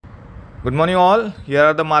Good morning all. Here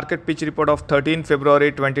are the market pitch report of 13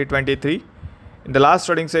 February 2023. In the last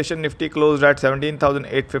trading session, Nifty closed at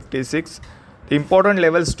 17,856. The important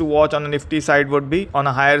levels to watch on the Nifty side would be, on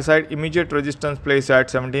a higher side, immediate resistance placed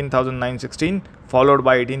at 17,916 followed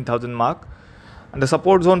by 18,000 mark. And the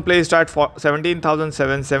support zone placed at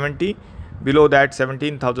 17,770, below that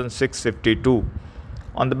 17,652.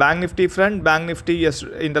 On the Bank Nifty front, Bank Nifty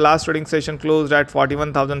in the last trading session closed at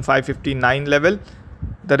 41,559 level.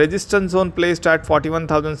 The resistance zone placed at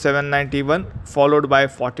 41,791 followed by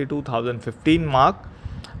 42,015 mark,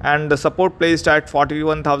 and the support placed at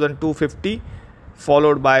 41,250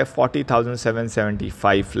 followed by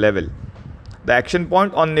 40,775 level. The action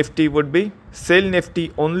point on Nifty would be sell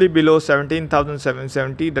Nifty only below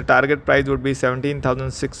 17,770. The target price would be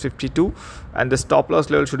 17,652 and the stop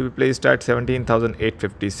loss level should be placed at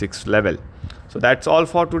 17,856 level. So that's all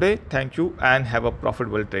for today. Thank you and have a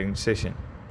profitable trading session.